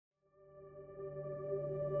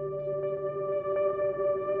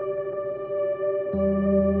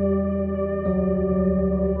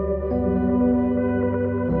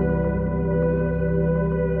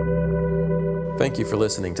Thank you for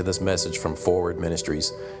listening to this message from Forward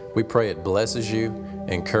Ministries. We pray it blesses you,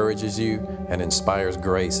 encourages you, and inspires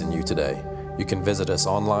grace in you today. You can visit us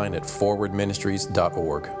online at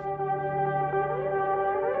forwardministries.org.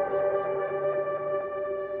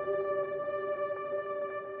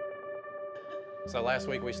 So last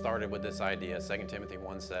week we started with this idea, 2 Timothy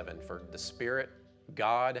 1:7, for the Spirit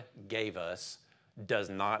God gave us does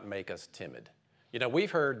not make us timid. You know,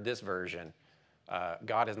 we've heard this version,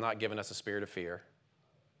 God has not given us a spirit of fear,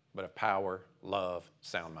 but of power, love,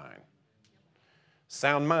 sound mind.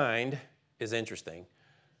 Sound mind is interesting.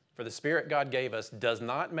 For the Spirit God gave us does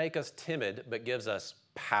not make us timid, but gives us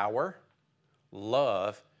power,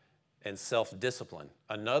 love, and self-discipline.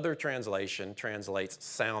 Another translation translates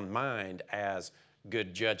sound mind as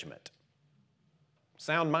good judgment.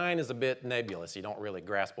 Sound mind is a bit nebulous. You don't really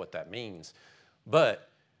grasp what that means. But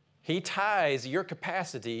he ties your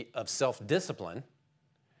capacity of self-discipline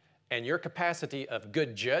and your capacity of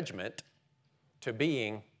good judgment to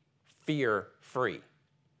being fear-free.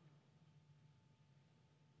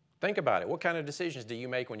 Think about it. What kind of decisions do you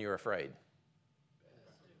make when you're afraid?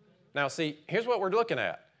 Now, see, here's what we're looking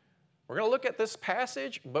at. We're going to look at this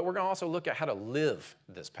passage, but we're going to also look at how to live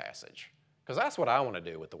this passage. Because that's what I want to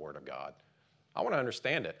do with the Word of God. I want to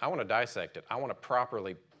understand it. I want to dissect it. I want to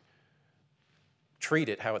properly treat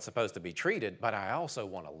it how it's supposed to be treated, but I also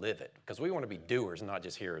want to live it because we want to be doers, not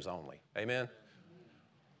just hearers only. Amen?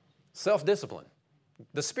 Self-discipline.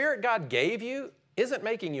 The Spirit God gave you isn't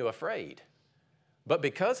making you afraid, but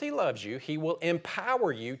because He loves you, He will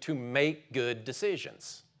empower you to make good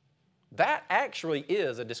decisions. That actually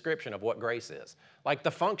is a description of what grace is. Like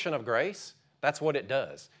the function of grace, that's what it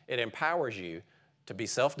does. It empowers you to be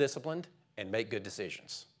self-disciplined and make good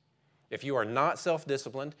decisions. If you are not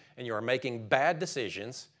self-disciplined and you are making bad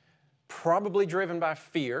decisions, probably driven by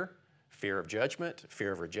fear, fear of judgment,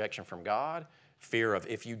 fear of rejection from God, fear of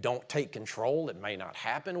if you don't take control, it may not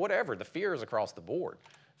happen, whatever. The fear is across the board.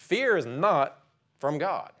 Fear is not from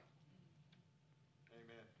God.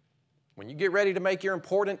 Amen. When you get ready to make your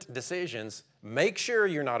important decisions, make sure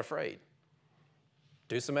you're not afraid.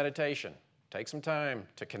 Do some meditation. Take some time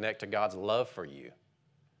to connect to God's love for you.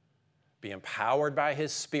 Be empowered by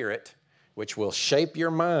His Spirit, which will shape your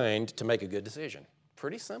mind to make a good decision.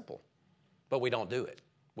 Pretty simple, but we don't do it.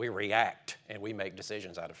 We react and we make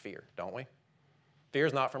decisions out of fear, don't we? Fear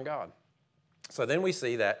is not from God. So then we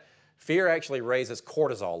see that fear actually raises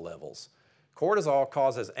cortisol levels. Cortisol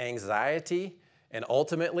causes anxiety, and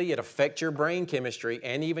ultimately it affects your brain chemistry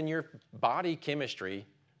and even your body chemistry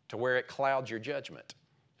to where it clouds your judgment.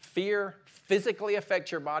 Fear physically affects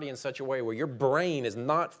your body in such a way where your brain is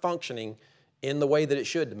not functioning in the way that it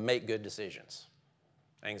should to make good decisions.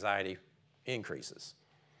 Anxiety increases.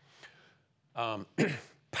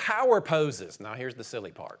 Power poses. Now here's the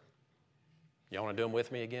silly part. Y'all want to do them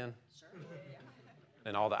with me again? Sure.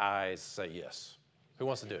 And all the ayes say yes. Who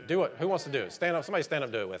wants to do it? Do it. Who wants to do it? Stand up. Somebody stand up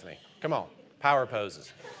and do it with me. Come on. Power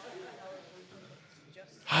poses.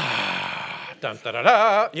 Dun, da, da,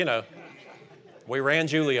 da. You know, we ran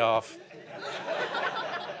Julie off.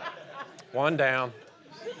 One down.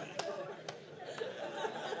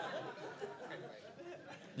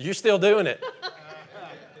 You're still doing it.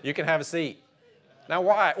 You can have a seat. Now,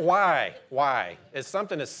 why? It's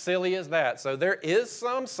something as silly as that. So there is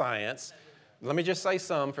some science. Let me just say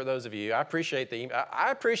some for those of you. I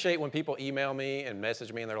appreciate when people email me and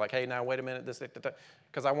message me and they're like, hey, now wait a minute,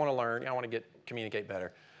 because I want to learn. I want to communicate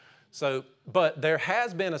better. So, but there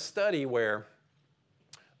has been a study where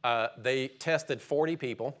they tested 40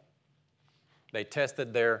 people. They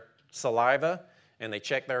tested their saliva and they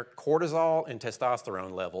checked their cortisol and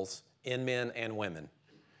testosterone levels in men and women.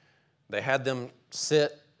 They had them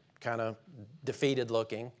sit kind of defeated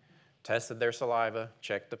looking, tested their saliva,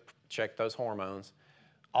 checked those hormones.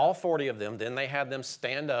 All 40 of them, then they had them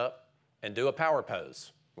stand up and do a power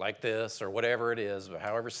pose like this or whatever it is,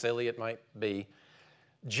 however silly it might be.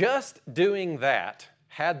 Just doing that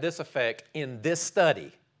had this effect in this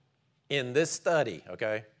study.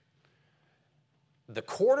 Okay? The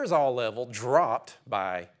cortisol level dropped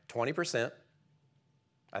by 20%,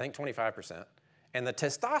 I think 25%, and the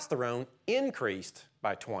testosterone increased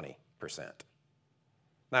by 20%.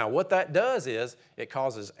 Now, what that does is it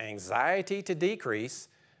causes anxiety to decrease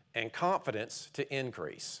and confidence to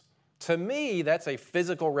increase. To me, that's a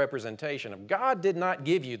physical representation of God did not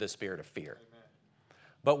give you the spirit of fear. Amen.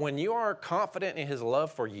 But when you are confident in His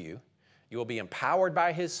love for you, you will be empowered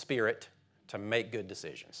by His Spirit to make good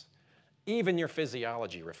decisions. Even your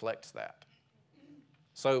physiology reflects that.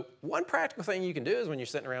 So one practical thing you can do is when you're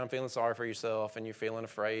sitting around feeling sorry for yourself and you're feeling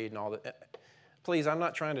afraid and all that, please, I'm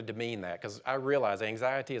not trying to demean that because I realize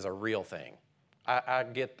anxiety is a real thing.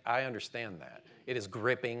 I understand that. It is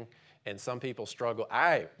gripping, and some people struggle.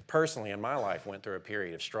 I personally, in my life, went through a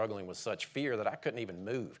period of struggling with such fear that I couldn't even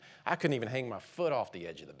move. I couldn't even hang my foot off the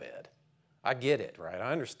edge of the bed. I get it, right?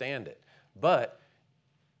 I understand it. But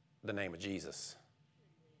the name of Jesus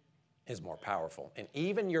is more powerful. And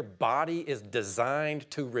even your body is designed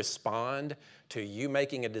to respond to you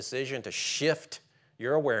making a decision to shift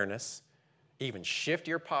your awareness, even shift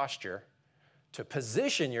your posture, to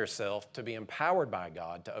position yourself to be empowered by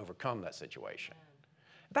God to overcome that situation.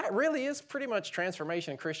 That really is pretty much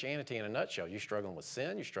transformation in Christianity in a nutshell. You're struggling with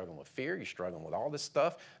sin, you're struggling with fear, you're struggling with all this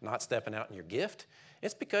stuff, not stepping out in your gift.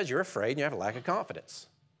 It's because you're afraid and you have a lack of confidence.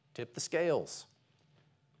 Tip the scales.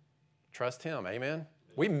 Trust Him, amen?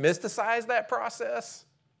 We mysticize that process,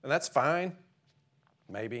 and that's fine,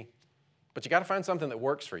 maybe. But you got to find something that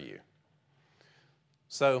works for you.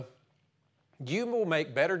 So you will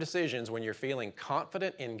make better decisions when you're feeling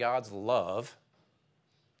confident in God's love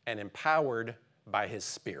and empowered by His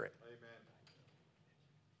Spirit. Amen.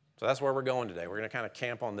 So that's where we're going today. We're going to kind of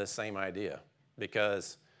camp on this same idea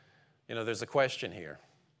because, there's a question here.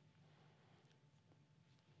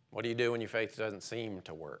 What do you do when your faith doesn't seem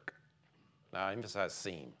to work? Now, I emphasize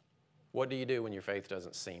seem. What do you do when your faith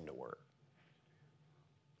doesn't seem to work?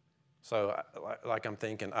 So, like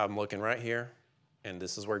I'm looking right here, and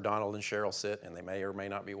this is where Donald and Cheryl sit, and they may or may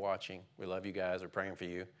not be watching. We love you guys. We're praying for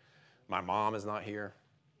you. My mom is not here.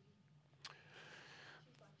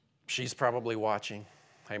 She's probably watching.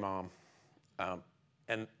 Hey, Mom.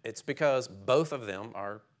 And it's because both of them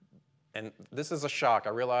are, and this is a shock. I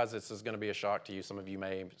realize this is going to be a shock to you. Some of you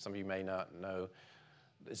may not know.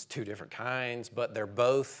 It's two different kinds, but they're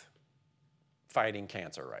both fighting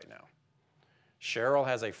cancer right now. Cheryl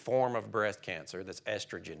has a form of breast cancer that's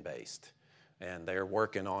estrogen-based, and they're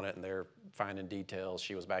working on it, and they're finding details.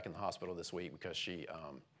 She was back in the hospital this week because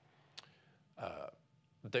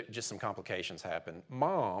just some complications happened.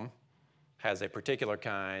 Mom has a particular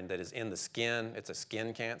kind that is in the skin. It's a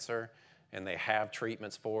skin cancer, and they have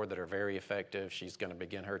treatments for that are very effective. She's going to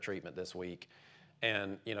begin her treatment this week,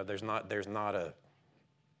 and there's not a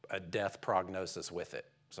death prognosis with it.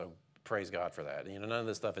 So praise God for that. None of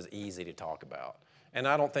this stuff is easy to talk about. And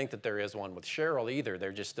I don't think that there is one with Cheryl either.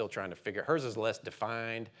 They're just still trying to figure, hers is less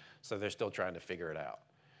defined, so they're still trying to figure it out.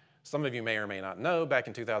 Some of you may or may not know, back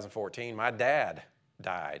in 2014, my dad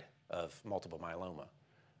died of multiple myeloma,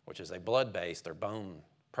 which is a blood-based or bone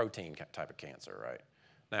protein type of cancer, right?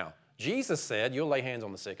 Now, Jesus said, you'll lay hands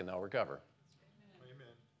on the sick and they'll recover.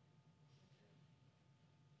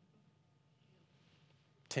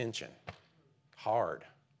 Tension, hard,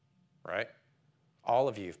 right? All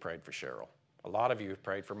of you have prayed for Cheryl. A lot of you have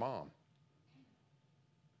prayed for Mom.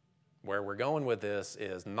 Where we're going with this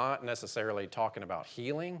is not necessarily talking about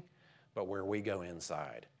healing, but where we go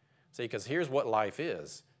inside. See, because here's what life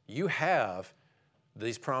is. You have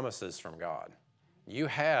these promises from God. You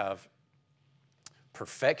have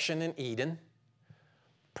perfection in Eden,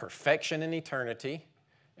 perfection in eternity,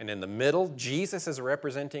 and in the middle, Jesus is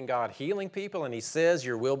representing God healing people, and He says,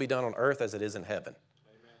 your will be done on earth as it is in heaven.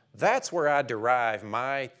 Amen. That's where I derive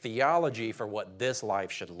my theology for what this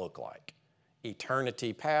life should look like.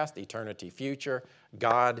 Eternity past, eternity future,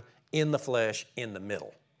 God in the flesh, in the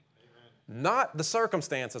middle. Amen. Not the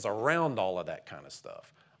circumstances around all of that kind of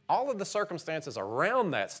stuff. All of the circumstances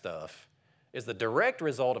around that stuff is the direct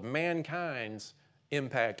result of mankind's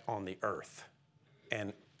impact on the earth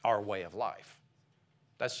and our way of life.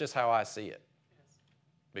 That's just how I see it.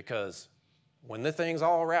 Because when the thing's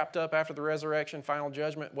all wrapped up after the resurrection, final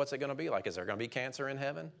judgment, what's it going to be like? Is there going to be cancer in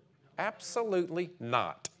heaven? Absolutely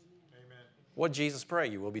not. Amen. What did Jesus pray?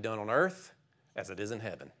 You will be done on earth as it is in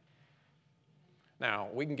heaven. Now,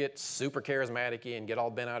 we can get super charismatic-y and get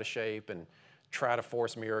all bent out of shape and try to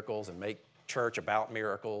force miracles and make church about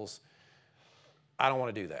miracles. I don't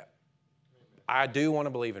want to do that. I do want to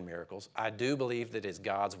believe in miracles. I do believe that it's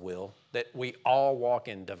God's will that we all walk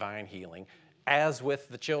in divine healing, as with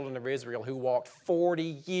the children of Israel who walked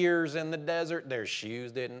 40 years in the desert. Their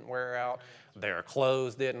shoes didn't wear out. Their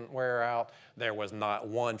clothes didn't wear out. There was not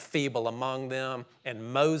one feeble among them,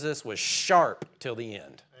 and Moses was sharp till the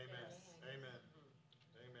end. Amen. Amen.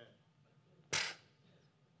 Amen.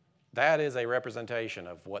 That is a representation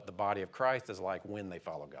of what the body of Christ is like when they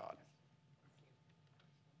follow God.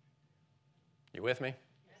 You with me?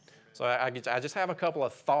 Yes. So I just have a couple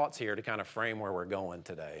of thoughts here to kind of frame where we're going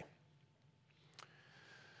today.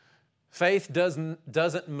 Faith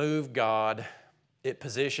doesn't move God. It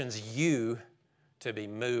positions you to be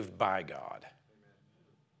moved by God.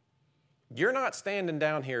 Amen. You're not standing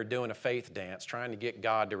down here doing a faith dance trying to get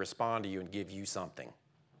God to respond to you and give you something.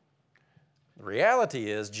 The reality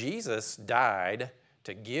is Jesus died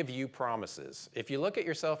to give you promises. If you look at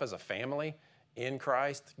yourself as a family in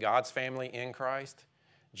Christ, God's family in Christ,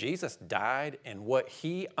 Jesus died, and what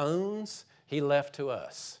he owns, he left to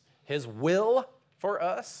us. His will for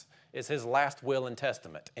us is his last will and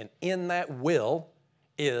testament. And in that will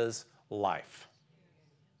is life.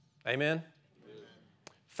 Amen? Amen.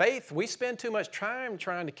 Faith, we spend too much time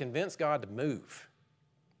trying to convince God to move.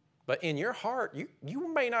 But in your heart,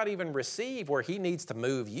 you may not even receive where he needs to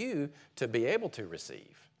move you to be able to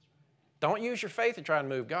receive. Don't use your faith to try and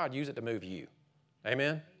move God. Use it to move you.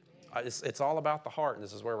 Amen? It's all about the heart, and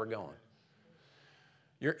this is where we're going.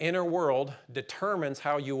 Your inner world determines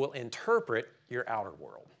how you will interpret your outer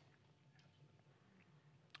world.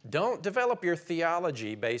 Don't develop your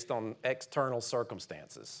theology based on external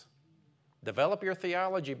circumstances. Develop your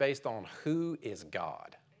theology based on who is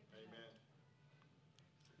God. Amen.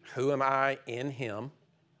 Who am I in him,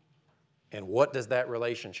 and what does that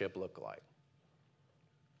relationship look like?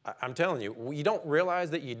 I'm telling you, you don't realize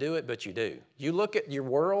that you do it, but you do. You look at your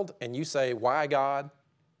world and you say, why God?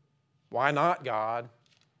 Why not God?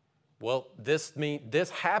 Well, this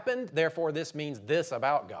happened, therefore this means this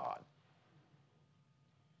about God.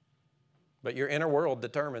 But your inner world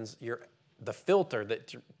determines the filter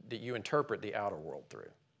that you interpret the outer world through.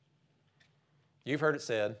 You've heard it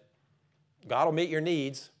said, God will meet your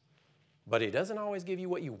needs, but he doesn't always give you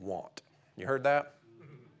what you want. You heard that?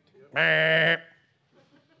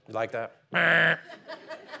 You like that?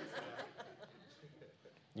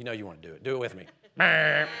 You know you want to do it. Do it with me.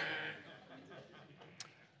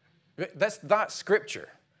 That's not Scripture.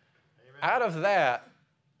 Amen. Out of that,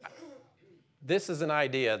 this is an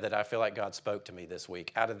idea that I feel like God spoke to me this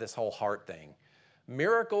week out of this whole heart thing.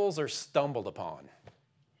 Miracles are stumbled upon,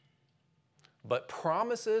 but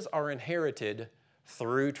promises are inherited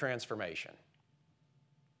through transformation.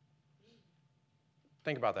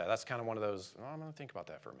 Think about that. That's kind of one of those, I'm going to think about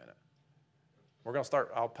that for a minute. We're going to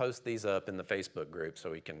start, I'll post these up in the Facebook group so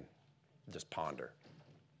we can just ponder.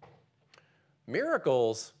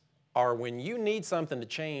 Miracles are when you need something to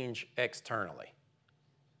change externally.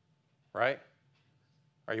 Right?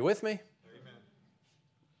 Are you with me? Amen.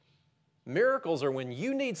 Miracles are when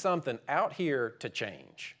you need something out here to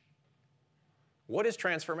change. What is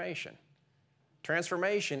transformation?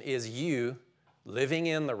 Transformation is you living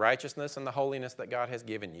in the righteousness and the holiness that God has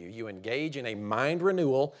given you. You engage in a mind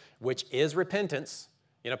renewal, which is repentance.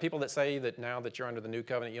 You know, people that say that now that you're under the new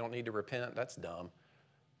covenant, you don't need to repent, that's dumb.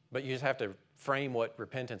 But you just have to frame what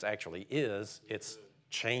repentance actually is. It's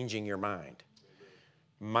changing your mind.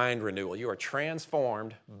 Mind renewal. You are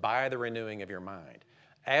transformed by the renewing of your mind.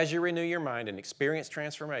 As you renew your mind and experience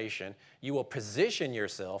transformation, you will position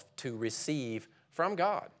yourself to receive from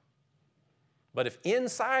God. But if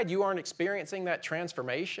inside you aren't experiencing that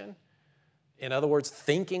transformation, in other words,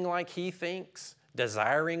 thinking like he thinks,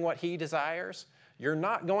 desiring what he desires, you're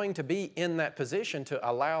not going to be in that position to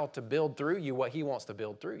allow to build through you what he wants to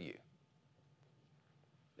build through you.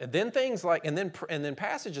 And then things like, and then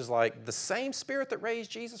passages like, the same Spirit that raised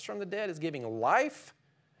Jesus from the dead is giving life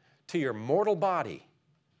to your mortal body.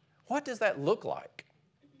 What does that look like?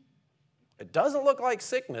 It doesn't look like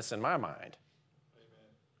sickness in my mind. Amen.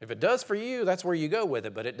 If it does for you, that's where you go with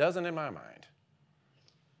it, but it doesn't in my mind.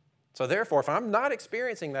 So therefore, if I'm not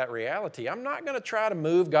experiencing that reality, I'm not going to try to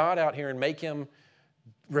move God out here and make him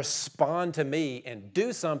respond to me and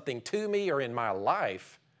do something to me or in my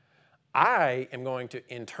life. I am going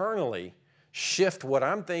to internally shift what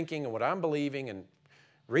I'm thinking and what I'm believing and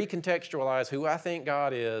recontextualize who I think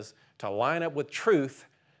God is to line up with truth.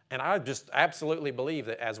 And I just absolutely believe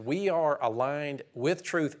that as we are aligned with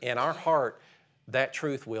truth in our heart, that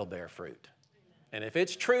truth will bear fruit. And if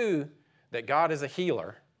it's true that God is a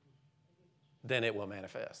healer, then it will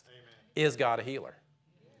manifest. Amen. Is God a healer?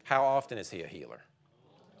 How often is he a healer?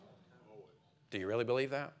 Do you really believe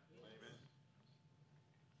that?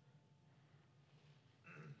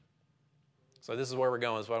 So this is where we're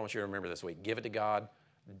going. So I want you to remember this week. Give it to God.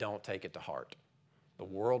 Don't take it to heart. The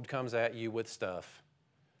world comes at you with stuff.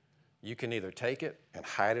 You can either take it and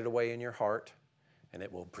hide it away in your heart, and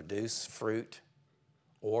it will produce fruit,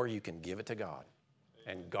 or you can give it to God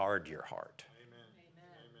and guard your heart. Amen.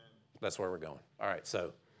 That's where we're going. All right,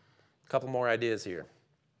 so a couple more ideas here.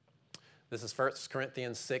 This is 1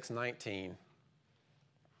 Corinthians 6:19.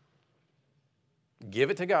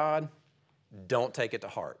 Give it to God. Don't take it to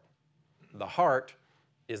heart. The heart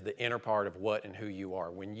is the inner part of what and who you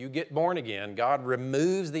are. When you get born again, God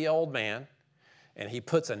removes the old man and he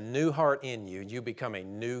puts a new heart in you. You become a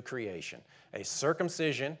new creation. A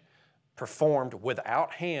circumcision performed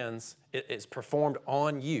without hands is performed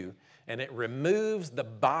on you, and it removes the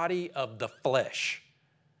body of the flesh.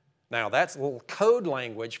 Now, that's a little code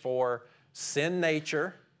language for sin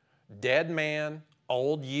nature, dead man,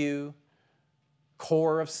 old you,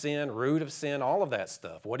 core of sin, root of sin, all of that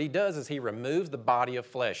stuff. What he does is he removes the body of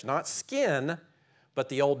flesh, not skin, but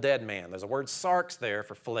the old dead man. There's a word sarx there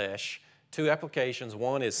for flesh. Two applications.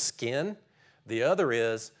 One is skin. The other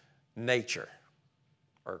is nature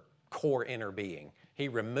or core inner being. He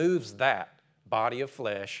removes that body of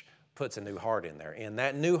flesh, puts a new heart in there. And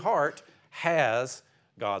that new heart has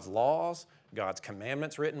God's laws, God's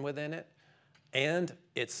commandments written within it, and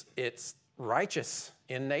it's righteous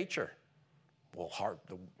in nature. Well,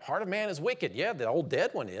 the heart of man is wicked. Yeah, the old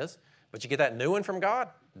dead one is, but you get that new one from God,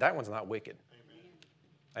 that one's not wicked.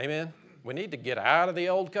 Amen? We need to get out of the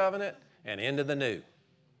old covenant and into the new.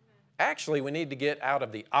 Actually, we need to get out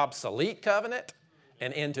of the obsolete covenant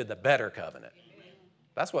and into the better covenant.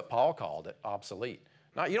 That's what Paul called it, obsolete.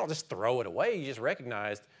 Now, you don't just throw it away. You just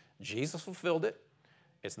recognize Jesus fulfilled it.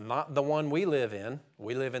 It's not the one we live in.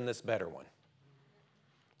 We live in this better one.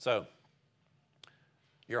 So,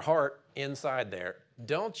 your heart inside there,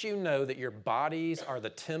 don't you know that your bodies are the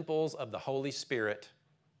temples of the Holy Spirit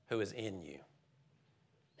who is in you?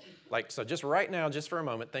 So just right now, just for a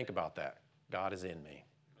moment, think about that. God is in me.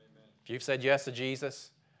 Amen. If you've said yes to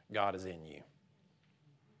Jesus, God is in you.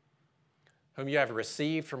 Whom you have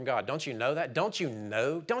received from God. Don't you know that? Don't you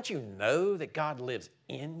know that God lives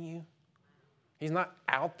in you? He's not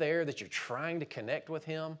out there that you're trying to connect with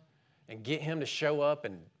Him and get Him to show up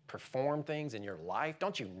and perform things in your life.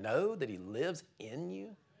 Don't you know that He lives in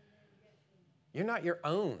you? You're not your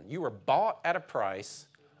own. You were bought at a price.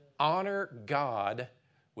 Honor God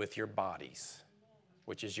with your bodies,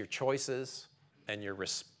 which is your choices and your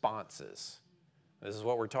responses. This is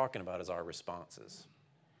what we're talking about, is our responses.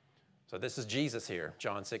 So this is Jesus here,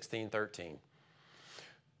 John 16:13.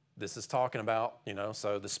 This is talking about,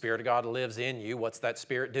 so the Spirit of God lives in you. What's that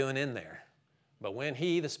Spirit doing in there? But when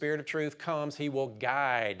He, the Spirit of truth, comes, He will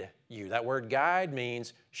guide you. That word guide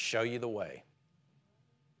means show you the way.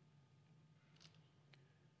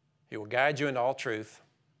 He will guide you into all truth.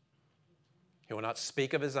 He will not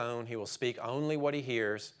speak of His own. He will speak only what He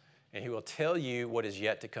hears, and He will tell you what is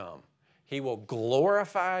yet to come. He will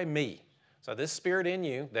glorify me. So this Spirit in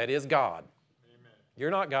you, that is God. Amen.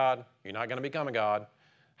 You're not God. You're not going to become a God.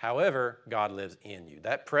 However, God lives in you.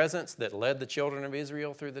 That presence that led the children of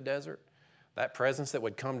Israel through the desert, that presence that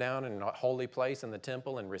would come down in a holy place in the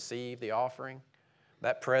temple and receive the offering,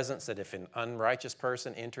 that presence that if an unrighteous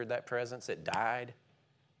person entered that presence, it died,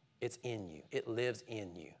 it's in you. It lives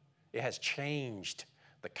in you. It has changed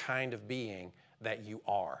the kind of being that you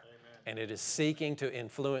are. Amen. And it is seeking to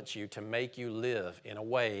influence you to make you live in a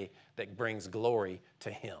way that brings glory to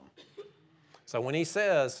Him. So when He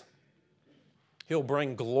says He'll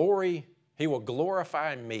bring glory, He will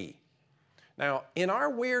glorify me. Now, in our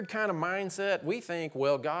weird kind of mindset, we think,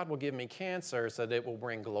 well, God will give me cancer so that it will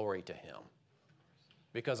bring glory to Him.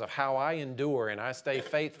 Because of how I endure and I stay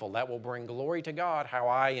faithful, that will bring glory to God, how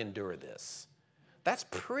I endure this. That's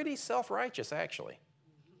pretty self-righteous, actually.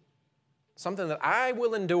 Something that I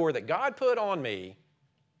will endure that God put on me.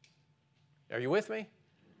 Are you with me?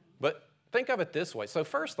 But think of it this way. So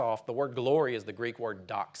first off, the word glory is the Greek word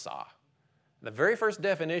doxa. The very first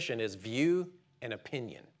definition is view and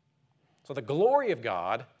opinion. So the glory of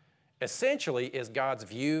God essentially is God's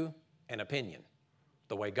view and opinion.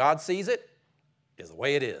 The way God sees it is the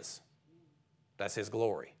way it is. That's His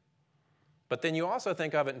glory. But then you also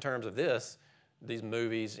think of it in terms of these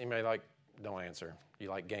movies. You may don't answer. You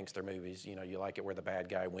like gangster movies. You like it where the bad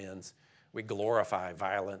guy wins. We glorify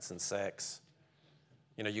violence and sex.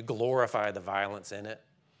 You glorify the violence in it.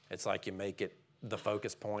 It's like you make it the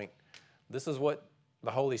focus point. This is what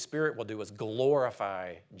the Holy Spirit will do, is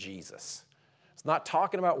glorify Jesus. It's not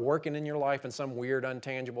talking about working in your life in some weird,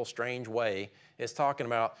 untangible, strange way. It's talking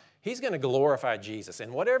about He's going to glorify Jesus.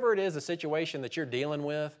 And whatever it is, the situation that you're dealing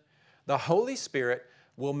with, the Holy Spirit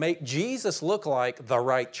will make Jesus look like the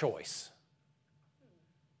right choice.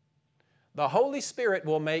 The Holy Spirit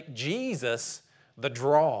will make Jesus the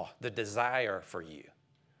draw, the desire for you.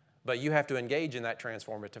 But you have to engage in that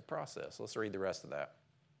transformative process. Let's read the rest of that.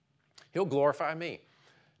 He'll glorify me,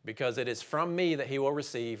 because it is from me that He will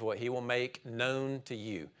receive what He will make known to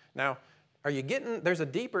you. Now, are you getting, there's a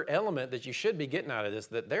deeper element that you should be getting out of this,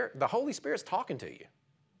 that the Holy Spirit's talking to you.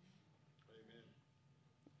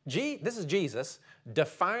 Amen. This is Jesus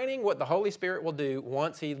defining what the Holy Spirit will do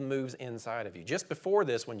once He moves inside of you. Just before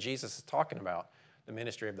this, when Jesus is talking about the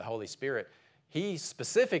ministry of the Holy Spirit, He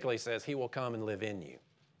specifically says He will come and live in you.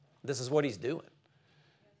 This is what He's doing.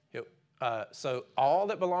 So all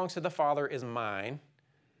that belongs to the Father is mine.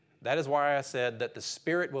 That is why I said that the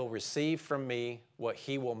Spirit will receive from me what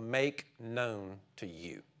He will make known to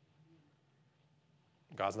you.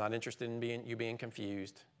 God's not interested in you being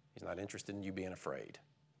confused. He's not interested in you being afraid.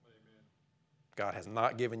 Amen. God has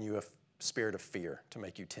not given you a spirit of fear to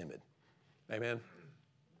make you timid. Amen?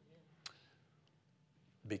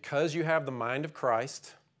 Because you have the mind of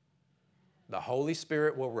Christ, the Holy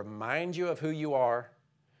Spirit will remind you of who you are,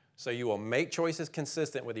 so you will make choices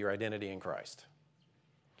consistent with your identity in Christ.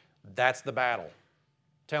 That's the battle. I'm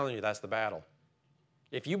telling you, that's the battle.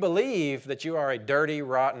 If you believe that you are a dirty,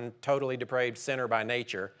 rotten, totally depraved sinner by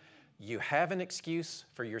nature, you have an excuse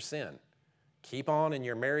for your sin. Keep on in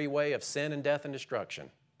your merry way of sin and death and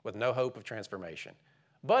destruction with no hope of transformation.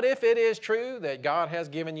 But if it is true that God has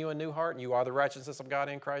given you a new heart and you are the righteousness of God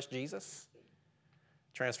in Christ Jesus,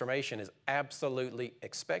 transformation is absolutely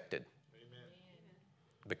expected. Amen.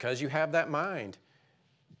 Because you have that mind,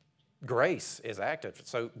 grace is active.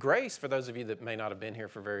 So grace, for those of you that may not have been here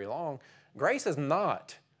for very long, grace is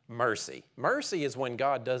not mercy. Mercy is when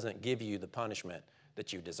God doesn't give you the punishment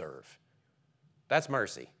that you deserve. That's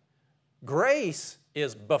mercy. Grace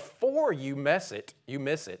is before you miss it.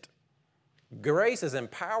 Grace is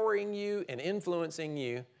empowering you and influencing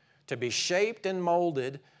you to be shaped and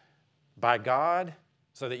molded by God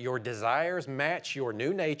so that your desires match your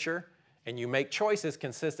new nature and you make choices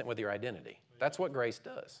consistent with your identity. That's what grace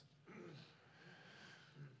does.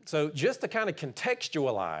 So just to kind of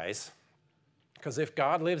contextualize, because if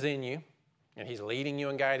God lives in you and He's leading you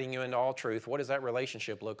and guiding you into all truth, what does that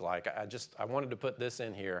relationship look like? I wanted to put this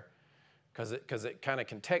in here because it kind of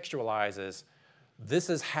contextualizes. This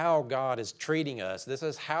is how God is treating us. This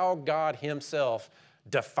is how God Himself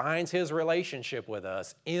defines His relationship with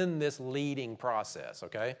us in this leading process,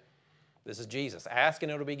 okay? This is Jesus. Ask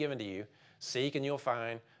and it will be given to you. Seek and you'll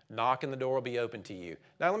find. Knock and the door will be open to you.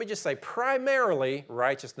 Now let me just say, primarily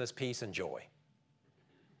righteousness, peace, and joy.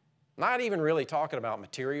 Not even really talking about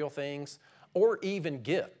material things or even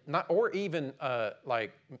gift,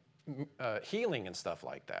 healing and stuff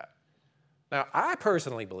like that. Now, I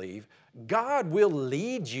personally believe God will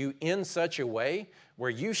lead you in such a way where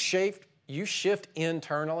you shift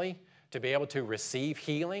internally to be able to receive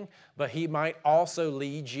healing, but He might also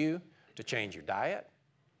lead you to change your diet,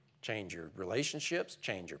 change your relationships,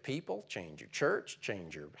 change your people, change your church,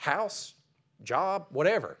 change your house, job,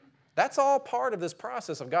 whatever. That's all part of this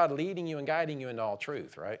process of God leading you and guiding you into all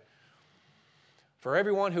truth, right? For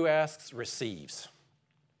everyone who asks, receives.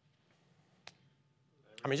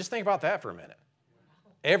 I mean, just think about that for a minute.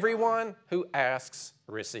 Everyone who asks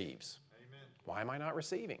receives. Amen. Why am I not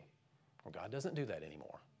receiving? Well, God doesn't do that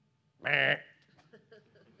anymore.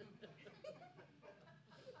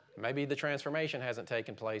 Maybe the transformation hasn't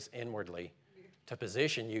taken place inwardly to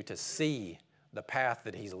position you to see the path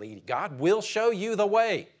that He's leading. God will show you the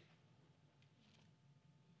way.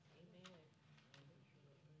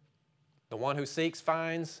 The one who seeks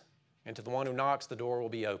finds, and to the one who knocks, the door will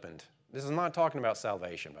be opened. This is not talking about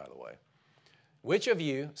salvation, by the way. Which of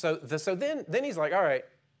you, so then He's like, all right,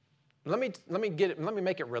 let me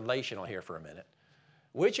make it relational here for a minute.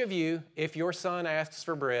 Which of you, if your son asks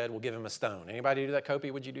for bread, will give him a stone? Anybody do that?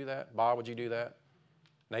 Kopi, would you do that? Bob, would you do that?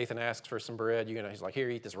 Nathan asks for some bread, he's like, here,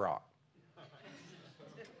 eat this rock.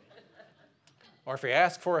 Or if he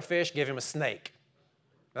asks for a fish, give him a snake.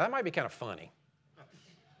 Now, that might be kind of funny.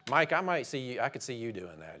 Mike, I could see you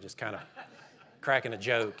doing that, just kind of cracking a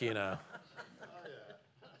joke,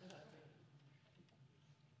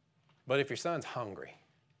 But if your son's hungry,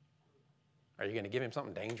 are you going to give him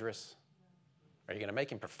something dangerous? Are you going to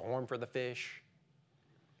make him perform for the fish?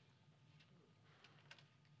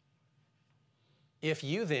 If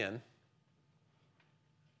you then,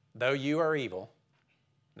 though you are evil,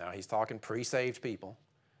 now He's talking pre-saved people,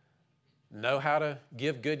 know how to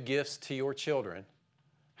give good gifts to your children,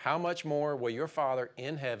 how much more will your Father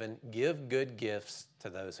in heaven give good gifts to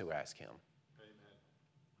those who ask Him?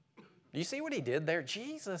 Amen. Do you see what He did there?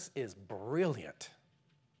 Jesus is brilliant.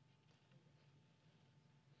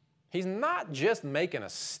 He's not just making a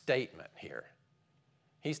statement here.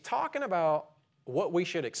 He's talking about what we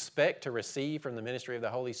should expect to receive from the ministry of the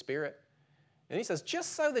Holy Spirit. And He says,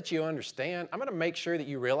 just so that you understand, I'm going to make sure that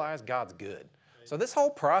you realize God's good. So this whole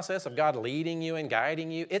process of God leading you and guiding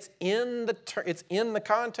you, it's in the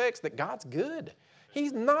context that God's good.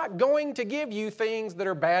 He's not going to give you things that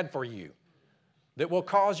are bad for you, that will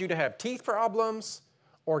cause you to have teeth problems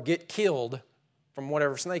or get killed from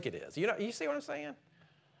whatever snake it is. You see what I'm saying?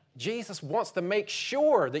 Jesus wants to make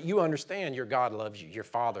sure that you understand your God loves you, your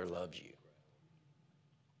Father loves you.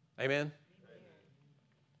 Amen?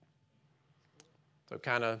 So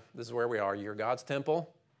this is where we are. You're God's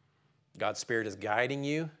temple. God's Spirit is guiding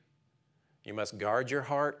you You must guard your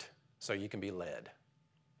heart so you can be led.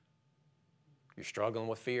 You're struggling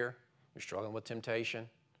with fear. You're struggling with temptation.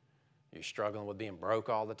 You're struggling with being broke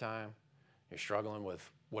all the time. You're struggling with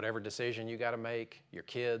whatever decision you got to make, your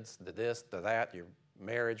kids, the this, the that, your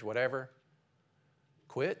marriage, whatever.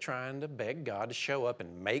 Quit trying to beg God to show up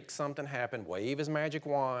and make something happen, wave his magic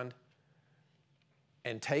wand,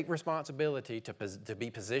 and take responsibility to be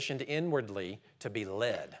positioned inwardly to be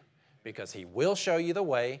led, because he will show you the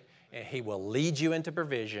way, and he will lead you into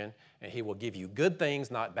provision, and he will give you good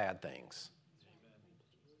things, not bad things.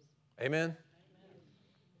 Amen? Amen?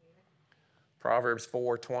 Proverbs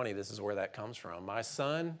 4:20, this is where that comes from. My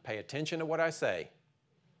son, pay attention to what I say.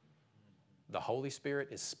 The Holy Spirit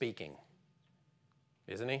is speaking.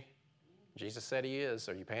 Isn't he? Jesus said he is.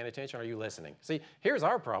 Are you paying attention? Or are you listening? See, here's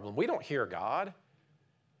our problem. We don't hear God.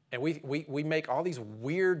 And we make all these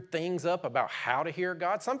weird things up about how to hear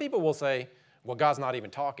God. Some people will say, well, God's not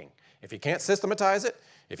even talking. If you can't systematize it,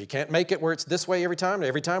 if you can't make it where it's this way every time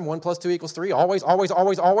 1 + 2 = 3,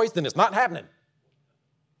 always, then it's not happening.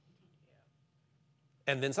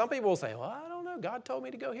 And then some people will say, well, I don't know. God told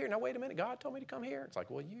me to go here. Now, wait a minute. God told me to come here. It's like,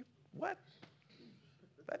 well, what?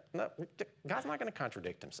 No, God's not going to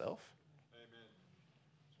contradict himself. Amen.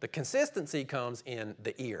 The consistency comes in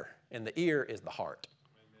the ear, and the ear is the heart.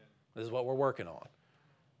 Amen. This is what we're working on,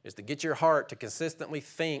 is to get your heart to consistently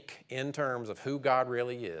think in terms of who God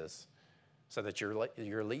really is so that you're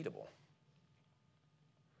leadable.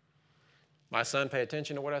 My son, pay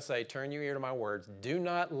attention to what I say. Turn your ear to my words. Do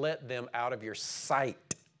not let them out of your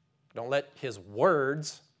sight. Don't let his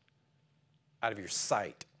words out of your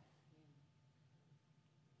sight.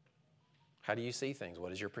 How do you see things?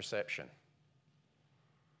 What is your perception?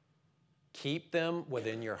 Keep them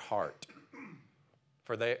within your heart.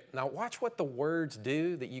 Now watch what the words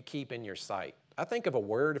do that you keep in your sight. I think of a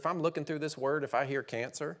word. If I'm looking through this word, if I hear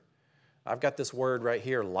cancer, I've got this word right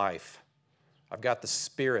here, life. I've got the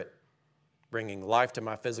Spirit bringing life to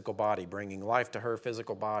my physical body, bringing life to her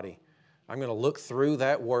physical body. I'm going to look through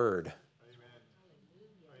that word. Amen.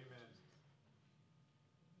 Amen.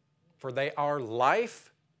 For they are life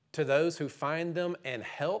to those who find them, and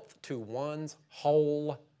health to one's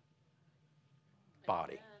whole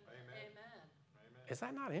body. Amen. Is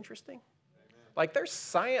that not interesting? Amen. Like there's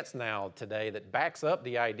science now today that backs up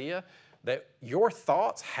the idea that your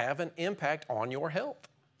thoughts have an impact on your health.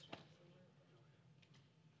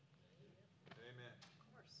 Amen.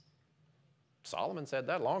 Solomon said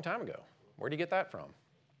that a long time ago. Where'd he get that from?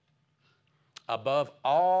 Above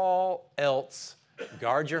all else,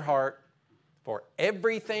 guard your heart, for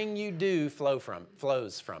everything you do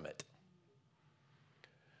flows from it.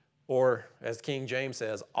 Or, as King James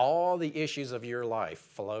says, all the issues of your life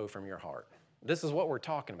flow from your heart. This is what we're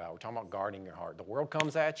talking about. We're talking about guarding your heart. The world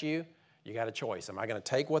comes at you. You got a choice. Am I going to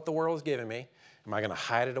take what the world has given me? Am I going to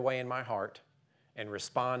hide it away in my heart and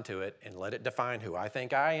respond to it and let it define who I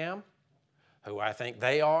think I am, who I think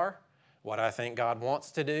they are, what I think God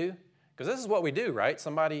wants to do? Because this is what we do, right?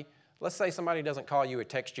 Let's say somebody doesn't call you or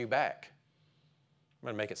text you back. I'm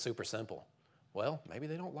going to make it super simple. Well, maybe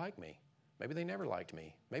they don't like me. Maybe they never liked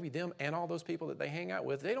me. Maybe them and all those people that they hang out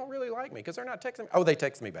with, they don't really like me because they're not texting me. Oh, they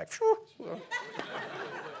text me back.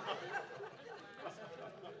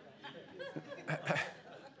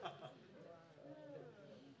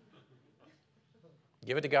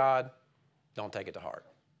 Give it to God. Don't take it to heart.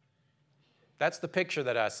 That's the picture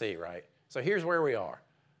that I see, right? So here's where we are.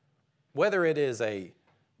 Whether it is a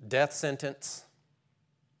death sentence,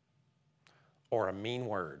 or a mean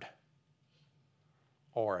word,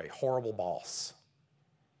 or a horrible boss,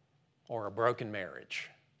 or a broken marriage,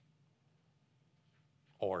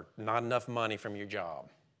 or not enough money from your job,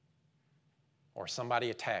 or somebody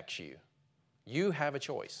attacks you, you have a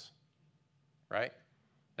choice, right?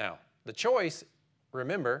 Now, the choice,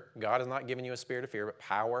 remember, God has not given you a spirit of fear, but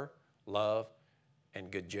power, love, and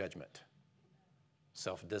good judgment,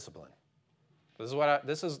 self-discipline.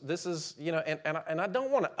 This is and I don't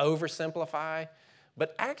want to oversimplify,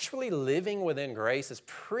 but actually living within grace is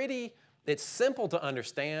it's simple to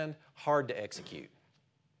understand, hard to execute.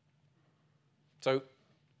 So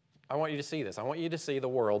I want you to see this. I want you to see the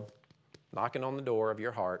world knocking on the door of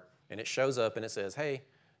your heart, and it shows up and it says, hey,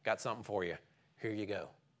 got something for you. Here you go.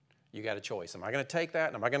 You got a choice. Am I going to take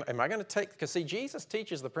that? Am I going to take, because see, Jesus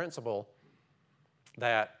teaches the principle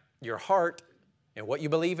that your heart and what you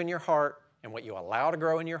believe in your heart and what you allow to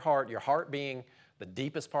grow in your heart being the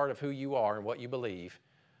deepest part of who you are and what you believe,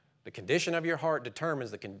 the condition of your heart determines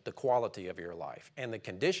the quality of your life. And the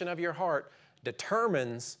condition of your heart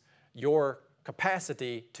determines your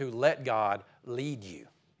capacity to let God lead you.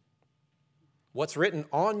 What's written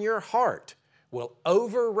on your heart will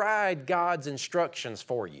override God's instructions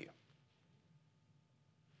for you.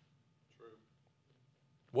 True.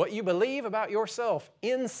 What you believe about yourself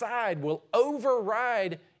inside will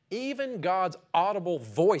override even God's audible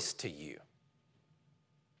voice to you.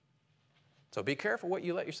 So be careful what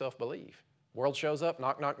you let yourself believe. World shows up,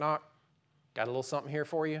 knock, knock, knock. Got a little something here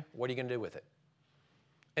for you. What are you going to do with it?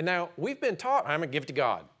 And now, we've been taught, I'm going to give it to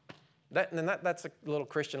God. That's a little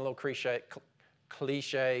Christian, a little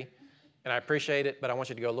cliche, and I appreciate it, but I want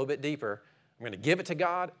you to go a little bit deeper. I'm going to give it to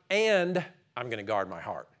God, and I'm going to guard my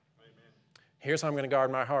heart. Amen. Here's how I'm going to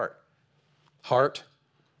guard my heart. Heart,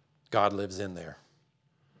 God lives in there.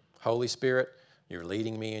 Holy Spirit, you're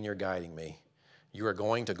leading me and you're guiding me. You are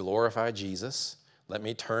going to glorify Jesus. Let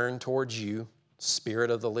me turn towards you,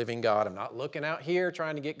 Spirit of the living God. I'm not looking out here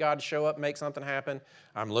trying to get God to show up and make something happen.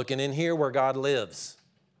 I'm looking in here where God lives.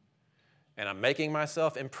 And I'm making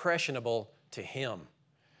myself impressionable to Him.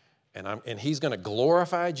 And He's going to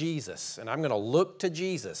glorify Jesus. And I'm going to look to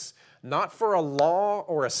Jesus, not for a law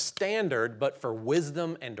or a standard, but for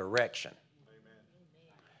wisdom and direction. Amen.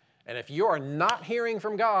 And if you are not hearing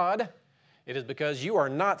from God, it is because you are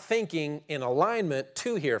not thinking in alignment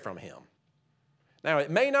to hear from Him. Now, it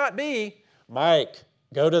may not be, Mike,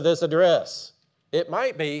 go to this address. It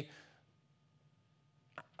might be,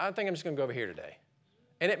 I think I'm just going to go over here today.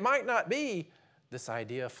 And it might not be, this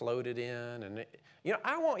idea floated in. And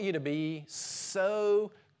I want you to be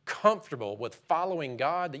so comfortable with following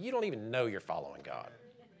God that you don't even know you're following God.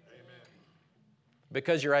 Amen.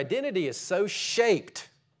 Because your identity is so shaped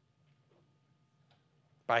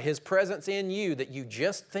by His presence in you that you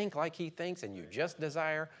just think like He thinks and you just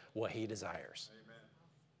desire what He desires. Amen.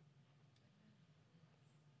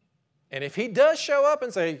 And if He does show up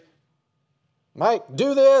and say, Mike,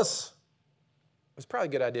 do this, it's probably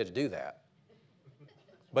a good idea to do that.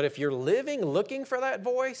 But if you're living looking for that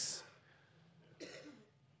voice,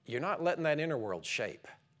 you're not letting that inner world shape.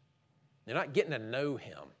 You're not getting to know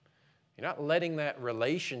Him. You're not letting that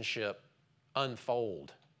relationship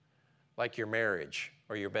unfold like your marriage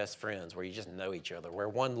or your best friends where you just know each other, where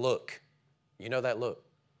one look, you know that look.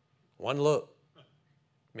 One look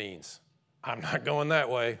means, I'm not going that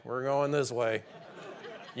way, we're going this way.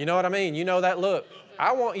 You know what I mean? You know that look.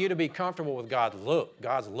 I want you to be comfortable with God's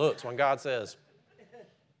looks. When God says,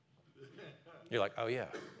 you're like, oh yeah,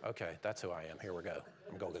 okay, that's who I am. Here we go.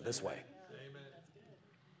 I'm going to go this way. Amen.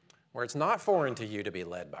 Where it's not foreign to you to be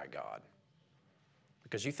led by God.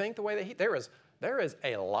 Because you think the way that there is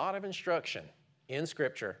a lot of instruction in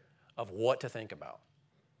Scripture of what to think about.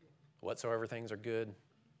 Whatsoever things are good,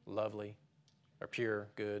 lovely, or pure,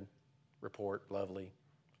 good, report, lovely,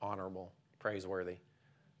 honorable, praiseworthy.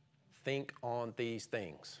 Think on these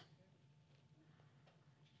things.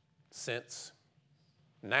 Since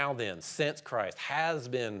Christ has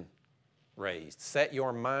been raised, set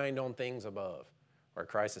your mind on things above, where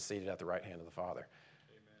Christ is seated at the right hand of the Father.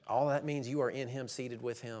 Amen. All that means you are in Him, seated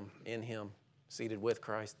with Him, in Him, seated with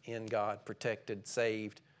Christ, in God, protected,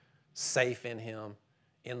 saved, safe in Him,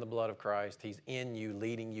 in the blood of Christ. He's in you,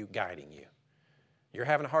 leading you, guiding you. You're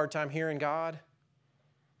having a hard time hearing God?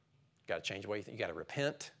 You've got to change the way you think. You've got to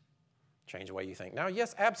repent, change the way you think. Now,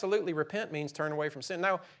 yes, absolutely, repent means turn away from sin.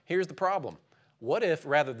 Now, here's the problem. What if,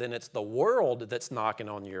 rather than it's the world that's knocking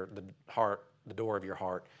on the door of your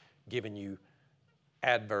heart, giving you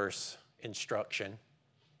adverse instruction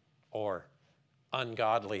or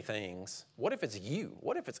ungodly things, what if it's you?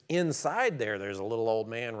 What if it's inside there's a little old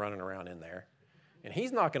man running around in there, and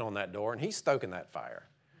he's knocking on that door, and he's stoking that fire?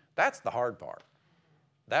 That's the hard part.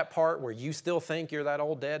 That part where you still think you're that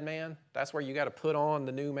old dead man, that's where you got to put on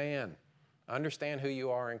the new man. Understand who you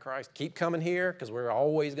are in Christ. Keep coming here, because we're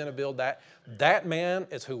always going to build that. That man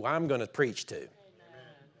is who I'm going to preach to. Amen.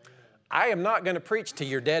 I am not going to preach to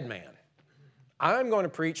your dead man. I'm going to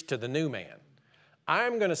preach to the new man.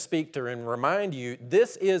 I'm going to speak to and remind you,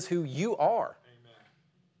 this is who you are.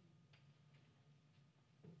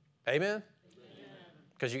 Amen?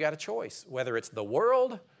 Because you got a choice. Whether it's the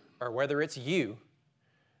world or whether it's you,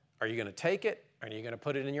 are you going to take it or are you going to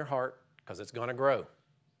put it in your heart? Because it's going to grow.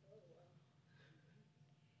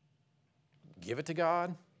 Give it to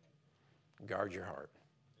God. Guard your heart.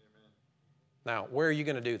 Amen. Now, where are you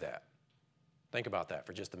going to do that? Think about that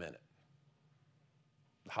for just a minute.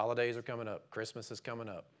 The holidays are coming up. Christmas is coming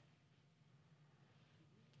up.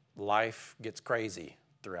 Life gets crazy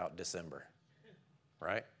throughout December,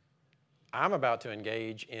 right? I'm about to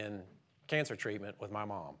engage in cancer treatment with my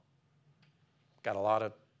mom. Got a lot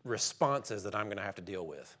of responses that I'm going to have to deal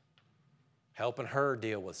with. Helping her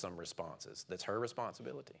deal with some responses. That's her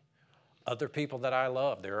responsibility. Other people that I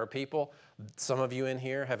love. There are people, some of you in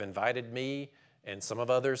here have invited me and some of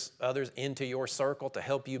others into your circle to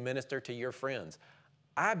help you minister to your friends.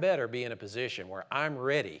 I better be in a position where I'm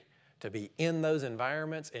ready to be in those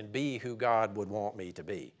environments and be who God would want me to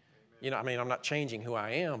be. Amen. I'm not changing who I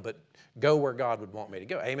am, but go where God would want me to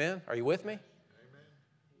go. Amen? Are you with me?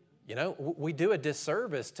 Amen. We do a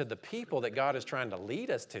disservice to the people that God is trying to lead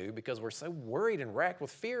us to because we're so worried and racked with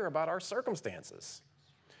fear about our circumstances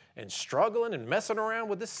and struggling and messing around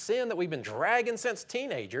with this sin that we've been dragging since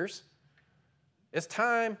teenagers. It's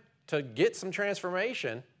time to get some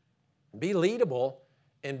transformation, be leadable,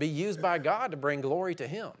 and be used by God to bring glory to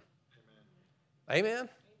Him. Amen? Amen?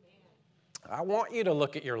 I want you to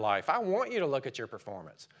look at your life. I want you to look at your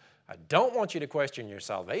performance. I don't want you to question your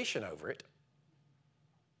salvation over it,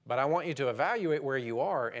 but I want you to evaluate where you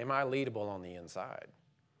are. Am I leadable on the inside?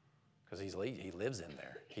 Because He lives in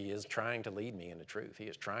there. He is trying to lead me into truth. He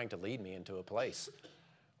is trying to lead me into a place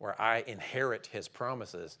where I inherit His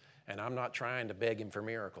promises, and I'm not trying to beg Him for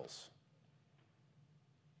miracles.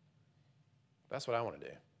 That's what I want to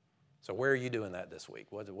do. So where are you doing that this week?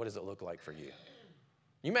 What does it look like for you?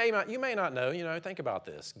 You may not know, think about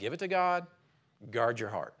this. Give it to God, guard your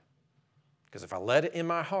heart. Because if I let it in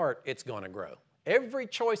my heart, it's going to grow. Every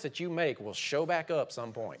choice that you make will show back up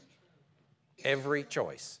some point. Every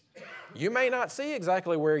choice. You may not see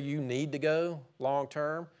exactly where you need to go long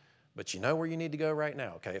term, but you know where you need to go right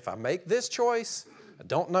now. Okay, if I make this choice, I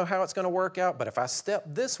don't know how it's going to work out, but if I step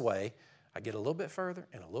this way, I get a little bit further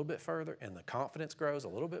and a little bit further, and the confidence grows a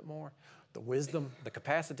little bit more. The wisdom, the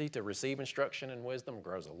capacity to receive instruction and wisdom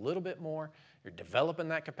grows a little bit more. You're developing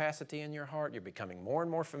that capacity in your heart. You're becoming more and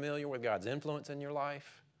more familiar with God's influence in your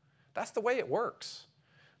life. That's the way it works.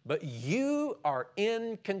 But you are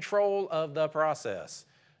in control of the process.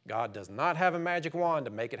 God does not have a magic wand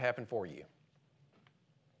to make it happen for you.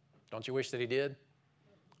 Don't you wish that He did?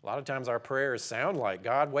 A lot of times our prayers sound like,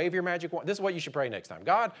 God, wave your magic wand. This is what you should pray next time.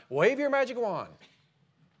 God, wave your magic wand.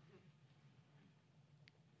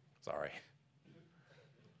 Sorry.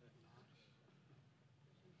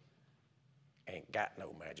 Ain't got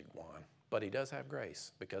no magic wand. But He does have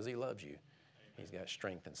grace because He loves you. He's got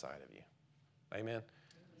strength inside of you. Amen?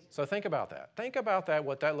 So think about that. Think about that,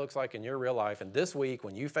 what that looks like in your real life. And this week,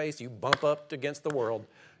 when you bump up against the world,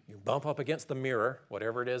 you bump up against the mirror,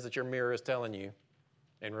 whatever it is that your mirror is telling you.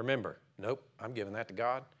 And remember, nope, I'm giving that to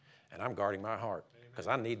God, and I'm guarding my heart because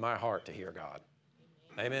I need my heart to hear God.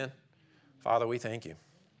 Amen? Father, we thank You.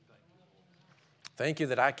 Thank You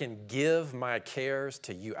that I can give my cares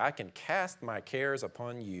to You. I can cast my cares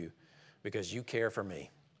upon You because You care for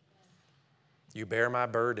me. You bear my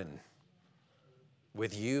burden.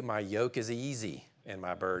 With You, my yoke is easy and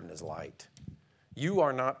my burden is light. You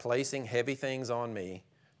are not placing heavy things on me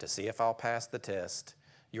to see if I'll pass the test.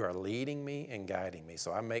 You are leading me and guiding me.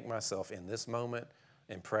 So I make myself in this moment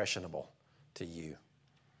impressionable to You.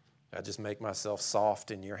 I just make myself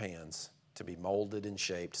soft in Your hands to be molded and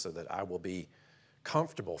shaped so that I will be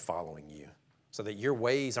comfortable following You, so that Your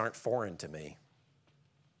ways aren't foreign to me.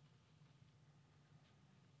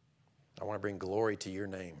 I want to bring glory to Your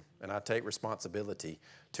name, and I take responsibility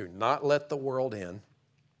to not let the world in,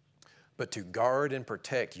 but to guard and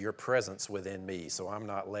protect Your presence within me so I'm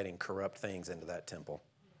not letting corrupt things into that temple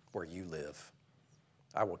where You live.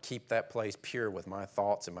 I will keep that place pure with my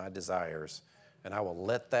thoughts and my desires, and I will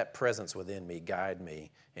let that presence within me guide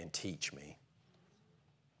me and teach me.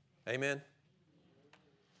 Amen?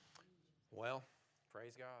 Well,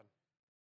 praise God.